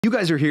You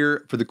guys are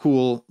here for the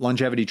cool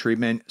longevity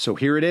treatment, so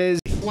here it is.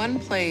 One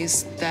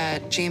place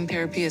that gene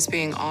therapy is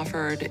being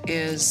offered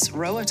is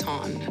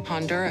Roatan,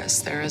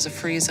 Honduras. There is a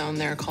free zone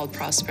there called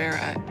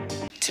Prospera.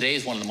 Today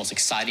is one of the most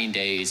exciting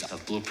days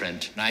of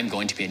Blueprint, and I'm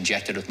going to be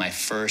injected with my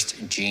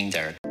first gene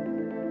therapy.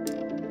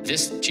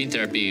 This gene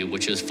therapy,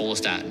 which is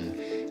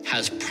Follistatin,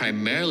 has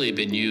primarily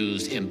been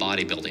used in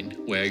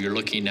bodybuilding, where you're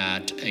looking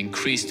at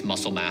increased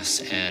muscle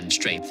mass and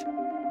strength.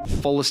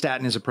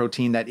 Follistatin is a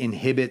protein that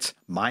inhibits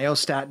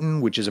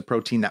myostatin, which is a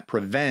protein that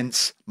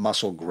prevents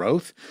muscle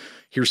growth.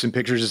 Here's some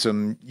pictures of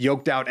some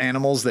yoked out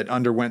animals that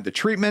underwent the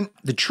treatment.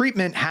 The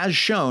treatment has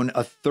shown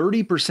a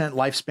 30%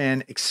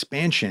 lifespan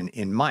expansion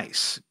in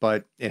mice,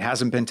 but it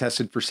hasn't been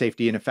tested for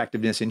safety and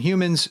effectiveness in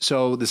humans,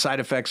 so the side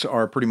effects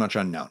are pretty much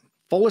unknown.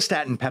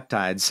 Follistatin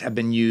peptides have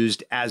been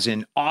used as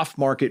an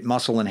off-market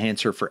muscle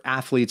enhancer for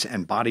athletes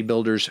and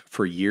bodybuilders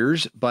for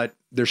years, but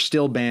they're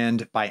still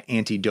banned by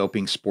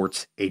anti-doping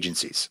sports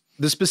agencies.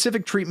 The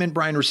specific treatment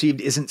Bryan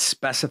received isn't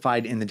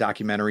specified in the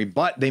documentary,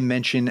 but they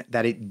mention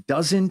that it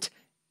doesn't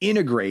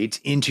integrate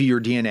into your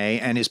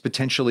DNA and is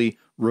potentially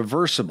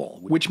reversible,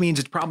 which means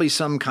it's probably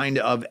some kind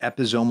of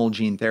episomal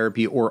gene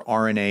therapy or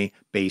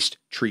RNA-based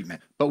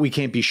treatment, but we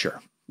can't be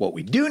sure. What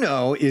we do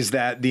know is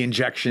that the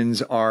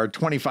injections are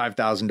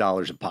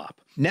 $25,000 a pop.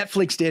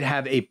 Netflix did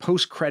have a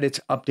post-credits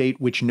update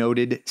which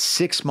noted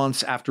 6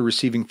 months after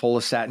receiving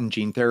Follistatin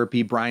gene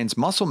therapy, Bryan's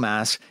muscle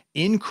mass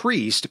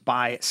increased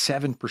by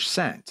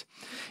 7%.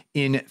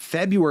 In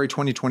February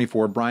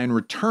 2024, Bryan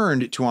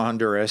returned to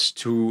Honduras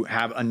to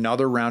have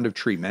another round of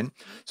treatment.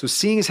 So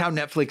seeing as how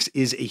Netflix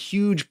is a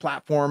huge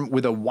platform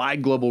with a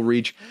wide global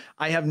reach,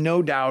 I have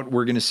no doubt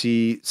we're going to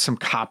see some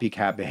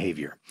copycat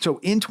behavior. So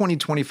in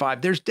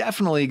 2025, there's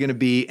definitely going to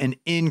be an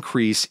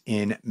increase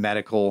in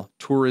medical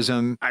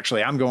tourism.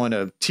 Actually, I'm going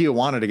to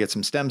Tijuana to get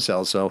some stem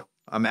cells, so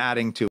I'm adding to